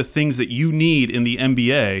to be the things that you need in the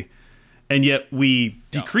NBA, and yet we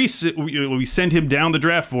decrease it. We send him down the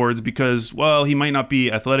draft boards because, well, he might not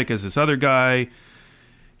be athletic as this other guy.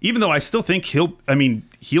 Even though I still think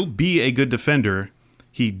he'll be a good defender.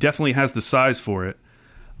 He definitely has the size for it.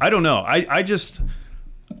 I don't know.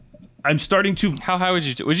 I'm starting to. How high would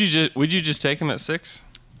you just take him at 6?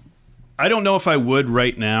 I don't know if I would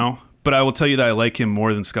right now, but I will tell you that I like him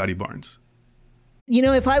more than Scotty Barnes.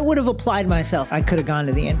 If I would have applied myself, I could have gone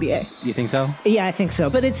to the NBA. You think so? Yeah, I think so.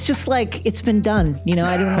 But it's just like, it's been done.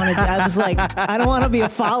 I didn't want to, I was like, I don't want to be a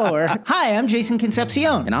follower. Hi, I'm Jason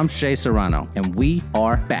Concepcion. And I'm Shea Serrano. And we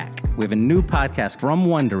are back. We have a new podcast from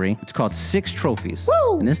Wondery. It's called 6 Trophies.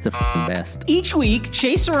 Woo! And it's the best. Each week,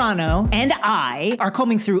 Shea Serrano and I are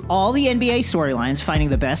combing through all the NBA storylines, finding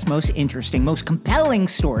the best, most interesting, most compelling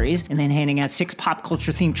stories, and then handing out 6 pop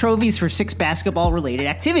culture themed trophies for 6 basketball related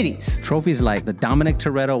activities. Trophies like the Dominic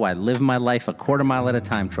Toretto I Live My Life a Quarter Mile at a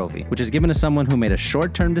Time trophy, which is given to someone who made a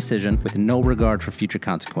short-term decision with no regard for future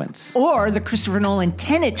consequence. Or the Christopher Nolan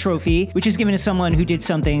Tenet trophy, which is given to someone who did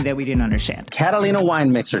something that we didn't understand. Catalina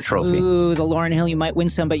Wine Mixer trophy. Ooh, the Lauryn Hill, you might win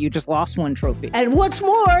some, but you just lost one trophy. And what's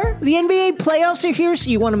more, the NBA playoffs are here, so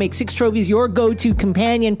you want to make Six Trophies your go-to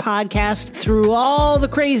companion podcast through all the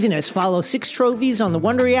craziness. Follow Six Trophies on the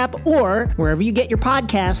Wondery app or wherever you get your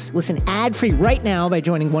podcasts. Listen ad-free right now by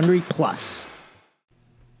joining Wondery Plus.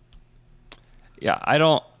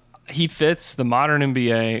 Yeah, he fits the modern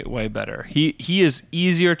NBA way better. He is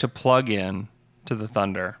easier to plug in to the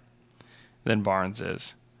Thunder than Barnes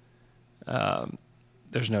is.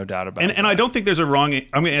 There's no doubt about it. And I don't think there's a wrong...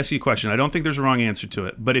 I'm going to ask you a question. I don't think there's a wrong answer to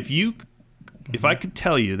it. But if I could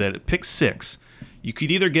tell you that at pick 6, you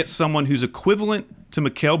could either get someone who's equivalent to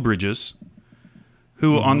Mikal Bridges,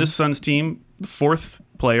 who on this Suns team, fourth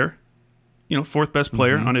player, fourth best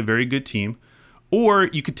player on a very good team, or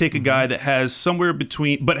you could take a guy that has somewhere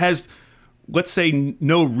between, but has, let's say,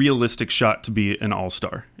 no realistic shot to be an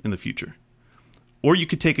all-star in the future. Or you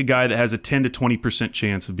could take a guy that has a 10 to 20%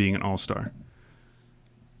 chance of being an all-star.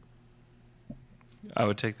 I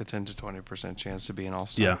would take the 10 to 20% chance to be an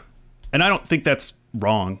all-star. Yeah. And I don't think that's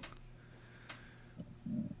wrong.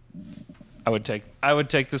 I would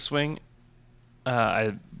take the swing.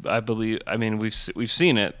 I believe. I mean, we've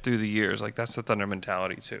seen it through the years. Like, that's the Thunder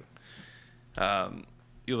mentality too.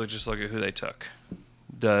 You just look at who they took.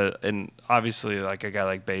 And obviously, like, a guy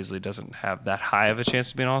like Bazley doesn't have that high of a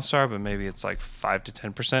chance to be an all-star, but maybe it's like 5 to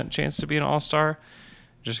 10% chance to be an all-star,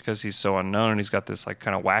 just because he's so unknown and he's got this like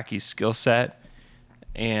kind of wacky skill set.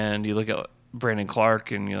 And you look at Brandon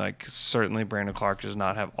Clark, and you're like, certainly Brandon Clark does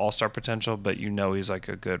not have all-star potential, but he's like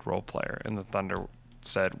a good role player. And the Thunder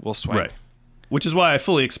said, we'll swing. Right. Which is why I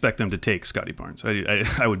fully expect them to take Scotty Barnes.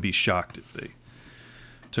 I would be shocked if they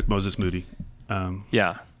took Moses Moody.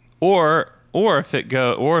 Yeah. Or if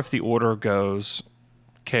the order goes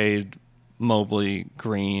Cade, Mobley,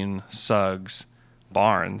 Green, Suggs,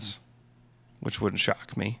 Barnes, which wouldn't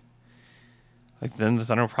shock me. Like, then the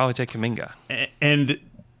Thunder will probably take Kuminga. And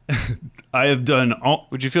I have done all...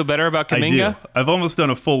 Would you feel better about Kuminga? I do. I've almost done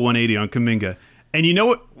a full 180 on Kuminga. And you know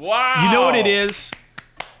what? Wow! You know what it is?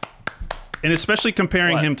 And especially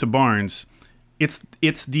comparing him to Barnes,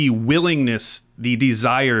 it's the willingness, the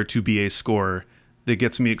desire to be a scorer that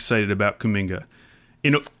gets me excited about Kuminga.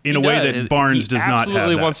 In a way that Barnes does not have that. He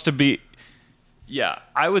absolutely wants to be... Yeah,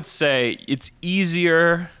 I would say it's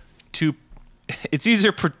easier to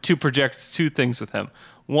project two things with him.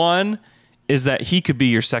 One is that he could be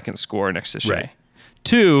your second scorer next to Shea. Right.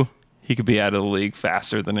 2, he could be out of the league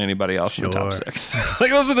faster than anybody else in the top 6.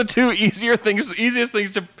 Like, those are the two easiest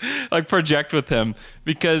things to like project with him,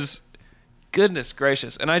 because goodness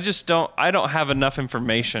gracious. And I don't have enough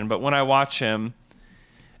information, but when I watch him,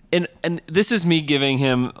 and this is me giving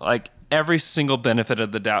him like every single benefit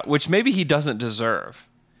of the doubt, which maybe he doesn't deserve.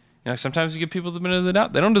 Sometimes you give people the benefit of the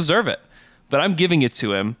doubt, they don't deserve it. But I'm giving it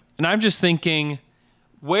to him, and I'm just thinking,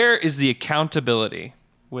 where is the accountability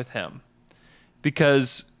with him?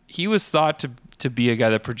 Because he was thought to be a guy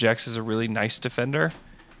that projects as a really nice defender,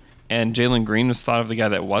 and Jalen Green was thought of the guy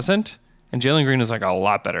that wasn't, and Jalen Green was like a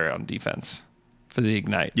lot better on defense for the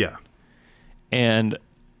Ignite. Yeah. And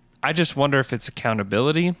I just wonder if it's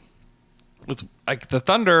accountability. With like the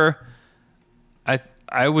Thunder,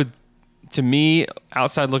 I would, to me,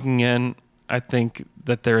 outside looking in, I think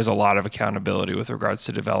that there is a lot of accountability with regards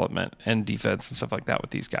to development and defense and stuff like that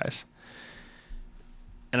with these guys.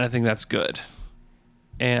 And I think that's good.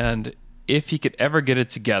 And if he could ever get it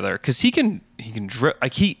together, because he can drip,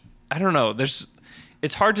 like I don't know,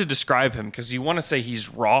 it's hard to describe him, because you want to say he's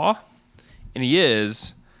raw, and he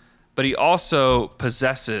is, but he also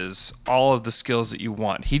possesses all of the skills that you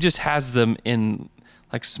want. He just has them in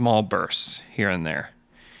like small bursts here and there.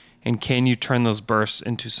 And can you turn those bursts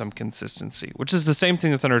into some consistency? Which is the same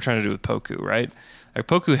thing the Thunder are trying to do with Poku, right? Like,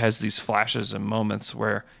 Poku has these flashes and moments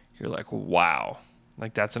where you're like, wow,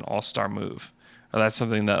 like that's an all-star move. Or that's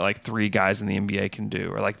something that like 3 guys in the NBA can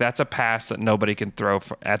do. Or like that's a pass that nobody can throw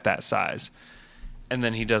at that size. And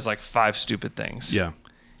then he does like 5 stupid things. Yeah.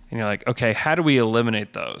 And you're like, okay, how do we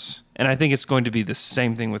eliminate those? And I think it's going to be the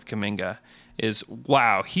same thing with Kuminga. Is,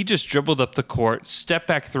 wow, he just dribbled up the court, step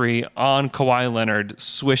back 3 on Kawhi Leonard,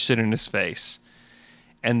 swished it in his face.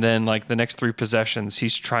 And then like the next 3 possessions,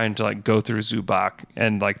 he's trying to like go through Zubac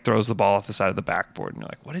and like throws the ball off the side of the backboard. And you're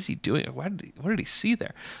like, what is he doing? What did he see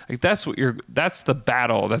there? Like, that's the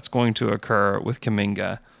battle that's going to occur with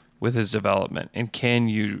Kuminga with his development. And can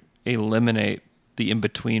you eliminate the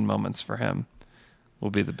in-between moments for him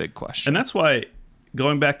will be the big question. And that's why,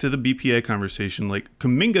 going back to the BPA conversation, like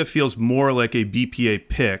Kuminga feels more like a BPA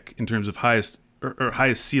pick in terms of highest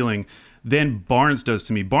ceiling than Barnes does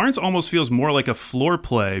to me. Barnes almost feels more like a floor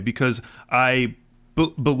play, because I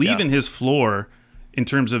believe in his floor in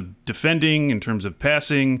terms of defending, in terms of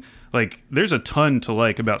passing. Like, there's a ton to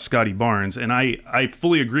like about Scotty Barnes, and I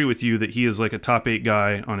fully agree with you that he is like a top 8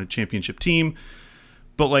 guy on a championship team.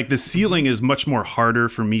 But like the ceiling is much more harder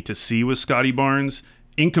for me to see with Scotty Barnes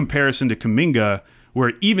in comparison to Kuminga,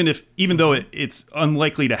 where even though it's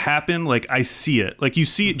unlikely to happen, like I see it. Like you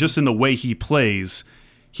see it just in the way he plays.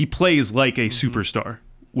 He plays like a superstar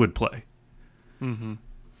would play. Mm-hmm.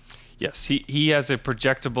 Yes, he has a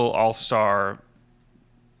projectable all-star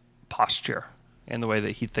posture and the way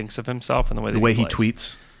that he thinks of himself and the way that he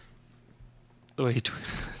tweets. The way he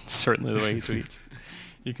tweets. Certainly the way he tweets.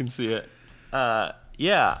 You can see it.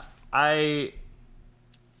 Yeah, I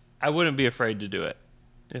wouldn't be afraid to do it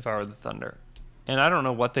if I were the Thunder. And I don't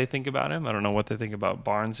know what they think about him. I don't know what they think about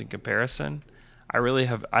Barnes in comparison.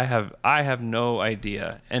 I have no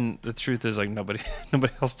idea. And the truth is, like, nobody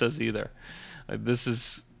else does either. Like, this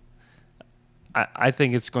is, I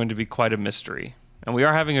think it's going to be quite a mystery. And we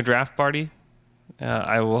are having a draft party.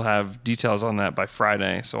 I will have details on that by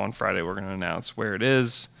Friday. So on Friday, we're going to announce where it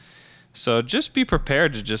is. So just be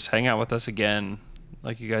prepared to just hang out with us again,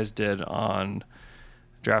 like you guys did on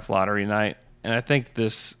draft lottery night. And I think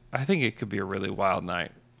it could be a really wild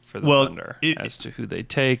night for the Thunder as to who they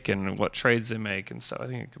take and what trades they make. And so I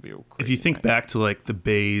think it could be a crazy If you think night. back to like the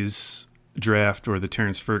Bays draft or the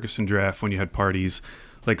Terrence Ferguson draft when you had parties,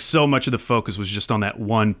 like so much of the focus was just on that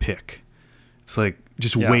one pick. It's like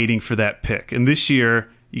just waiting for that pick. And this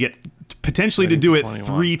year you get potentially to do it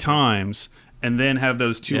 3 times and then have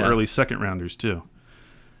those 2 early second rounders too.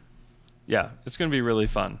 Yeah, it's going to be really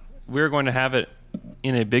fun. We're going to have it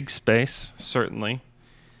in a big space, certainly.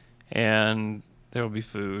 And there will be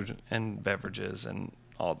food and beverages and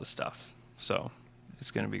all the stuff. So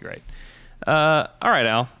it's going to be great. All right,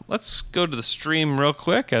 Al, let's go to the stream real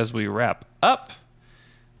quick as we wrap up.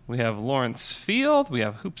 We have Lawrence Field. We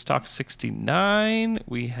have Hoops Talk 69.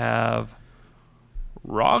 We have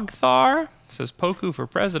Rogthar says Poku for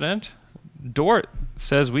president. Dort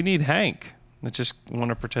says we need Hank. I just want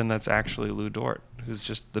to pretend that's actually Lou Dort, who's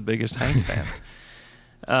just the biggest Hank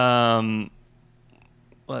fan.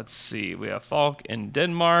 Let's see. We have Falk in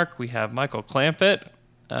Denmark. We have Michael Clampett,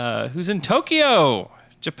 who's in Tokyo,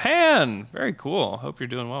 Japan. Very cool. Hope you're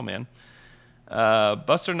doing well, man.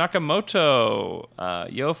 Buster Nakamoto,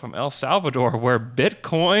 yo from El Salvador, where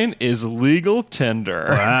Bitcoin is legal tender.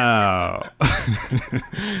 Wow.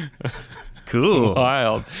 Cool.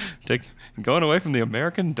 Wild. Going away from the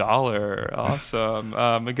American dollar. Awesome.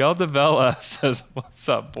 Miguel de Vela says, what's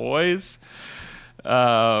up, boys?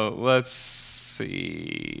 Let's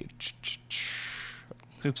see.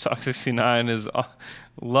 Hoopsock 69 is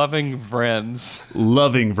loving friends.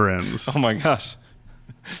 Loving friends. Oh, my gosh.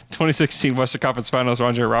 2016 Western Conference Finals,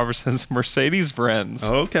 Andre Robertson's Mercedes friends.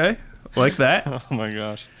 Okay. Like that. Oh, my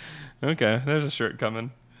gosh. Okay. There's a shirt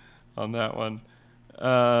coming on that one.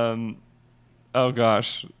 Oh,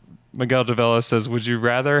 gosh. Miguel de Vela says, would you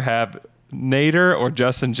rather have Nader or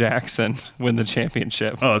Justin Jackson win the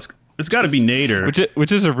championship? Oh, it's got to be Nader.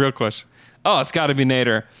 Which is a real question. Oh, it's got to be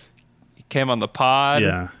Nader. He came on the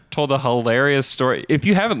pod, told a hilarious story. If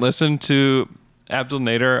you haven't listened to Abdel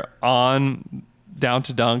Nader on Down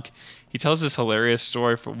to Dunk, he tells this hilarious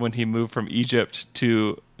story from when he moved from Egypt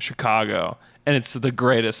to Chicago, and it's the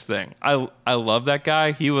greatest thing. I love that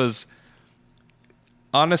guy. He was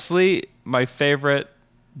honestly my favorite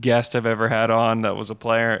guest I've ever had on that was a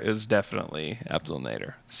player is definitely Abdel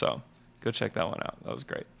Nader. So go check that one out. That was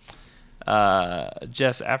great.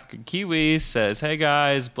 Jess African Kiwi says, hey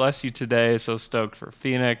guys, bless you today. So stoked for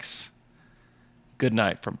Phoenix. Good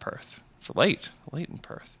night from Perth. It's late in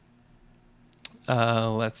Perth.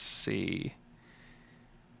 Let's see.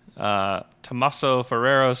 Tommaso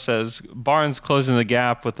Ferrero says, Barnes closing the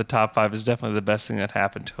gap with the top 5 is definitely the best thing that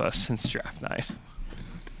happened to us since draft night.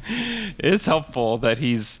 It's helpful that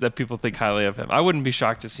people think highly of him. I wouldn't be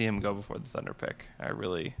shocked to see him go before the Thunder pick. I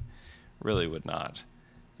really, really would not.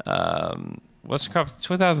 Western Conference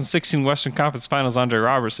 2016 Western Conference Finals, Andre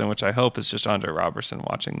Robertson, which I hope is just Andre Robertson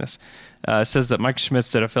watching this, says that Mike Schmitz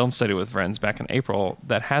did a film study with friends back in April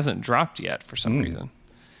that hasn't dropped yet for some reason.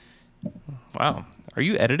 Wow. Are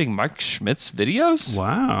you editing Mike Schmitz videos?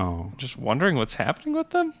 Wow. Just wondering what's happening with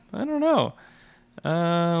them? I don't know.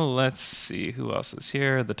 Let's see who else is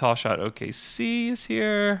here. The Tall Shot OKC is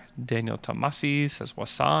here. Daniel Tomasi says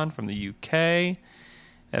Wasan from the UK.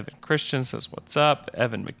 Evan Christian says what's up.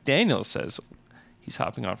 Evan McDaniel says he's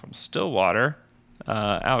hopping on from Stillwater.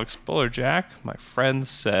 Alex Bullerjack, my friend,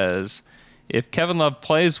 says if Kevin Love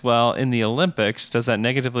plays well in the Olympics, does that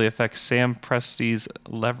negatively affect Sam Presti's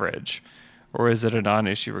leverage, or is it a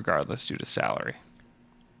non-issue regardless due to salary?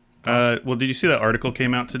 Well, did you see that article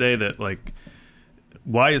came out today that like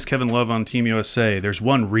Why is Kevin Love on Team USA? There's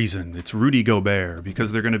one reason. It's Rudy Gobert,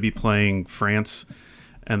 because they're going to be playing France,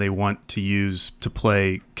 and they want to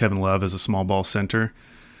play Kevin Love as a small ball center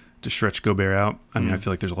to stretch Gobert out. I mean, I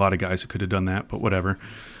feel like there's a lot of guys who could have done that, but whatever.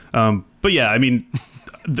 But yeah, I mean,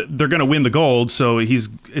 they're going to win the gold, so it's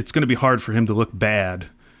going to be hard for him to look bad.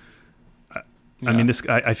 I mean,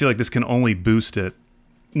 I feel like this can only boost it.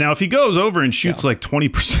 Now, if he goes over and shoots like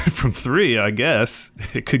 20% from three, I guess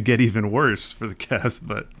it could get even worse for the Cavs.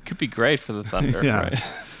 But could be great for the Thunder, right?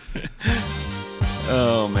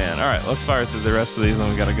 Oh man! All right, let's fire through the rest of these, and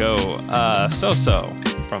then we gotta go. So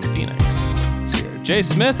from Phoenix. Here. Jay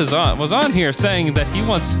Smith was on here saying that he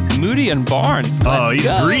wants Moody and Barnes. He's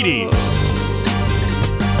greedy. Wants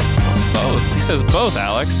both. He says both,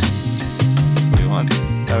 Alex. That's what he wants.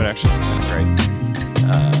 That would actually be kind of great.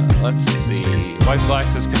 Let's see. White Black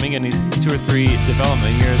says Kuminga needs 2 or 3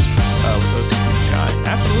 development years with OKC shine.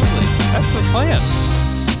 Absolutely. That's the plan.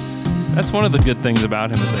 That's one of the good things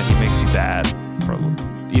about him is that he makes you bad for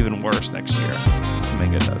even worse next year.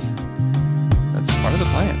 Kuminga does. That's part of the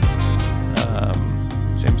plan.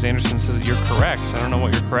 James Anderson says that you're correct. I don't know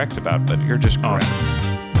what you're correct about, but you're just correct.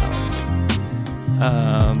 Awesome.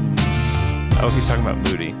 He's talking about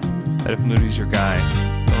Moody. That if Moody's your guy,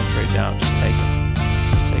 don't trade down. Just take him.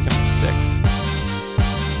 Take him at 6.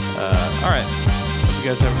 All right. Hope you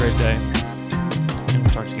guys have a great day. And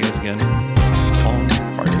we'll talk to you guys again on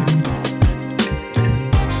Friday.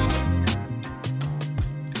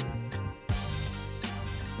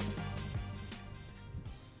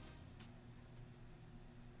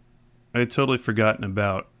 I had totally forgotten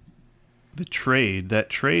about the trade. That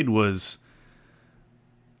trade was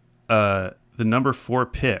the number 4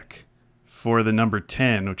 pick for the number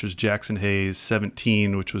 10, which was Jackson Hayes,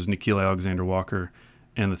 17, which was Nickeil Alexander-Walker,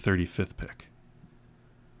 and the 35th pick.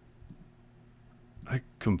 I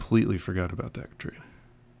completely forgot about that trade.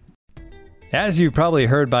 As you've probably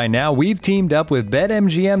heard by now, we've teamed up with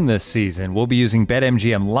BetMGM this season. We'll be using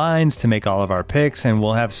BetMGM lines to make all of our picks, and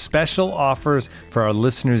we'll have special offers for our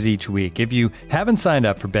listeners each week. If you haven't signed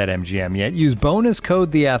up for BetMGM yet, use bonus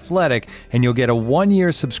code The Athletic, and you'll get a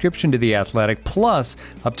 1-year subscription to The Athletic, plus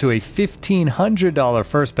up to a $1,500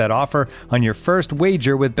 first bet offer on your first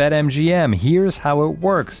wager with BetMGM. Here's how it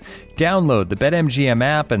works. Download the BetMGM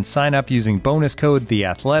app and sign up using bonus code The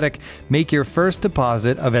Athletic. Make your first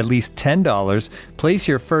deposit of at least $10. Place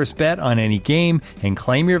your first bet on any game and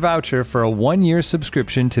claim your voucher for a 1-year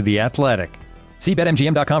subscription to The Athletic. See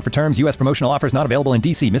BetMGM.com for terms. U.S. promotional offers not available in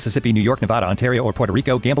D.C., Mississippi, New York, Nevada, Ontario, or Puerto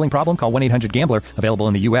Rico. Gambling problem? Call 1-800-GAMBLER. Available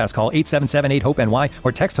in the U.S. Call 877-8-HOPE-NY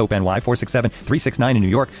or text HOPE-NY 467-369 in New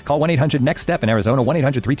York. Call 1-800-NEXT-STEP in Arizona.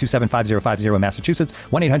 1-800-327-5050 in Massachusetts.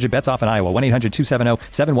 1-800-BETS-OFF in Iowa.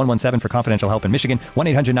 1-800-270-7117 for confidential help in Michigan.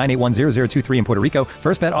 1-800-981-0023 in Puerto Rico.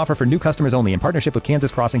 First bet offer for new customers only in partnership with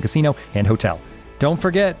Kansas Crossing Casino and Hotel. Don't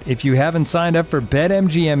forget, if you haven't signed up for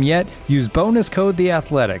BetMGM yet, use bonus code The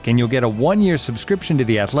Athletic, and you'll get a 1-year subscription to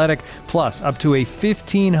The Athletic, plus up to a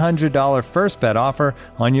 $1,500 first bet offer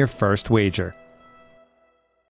on your first wager.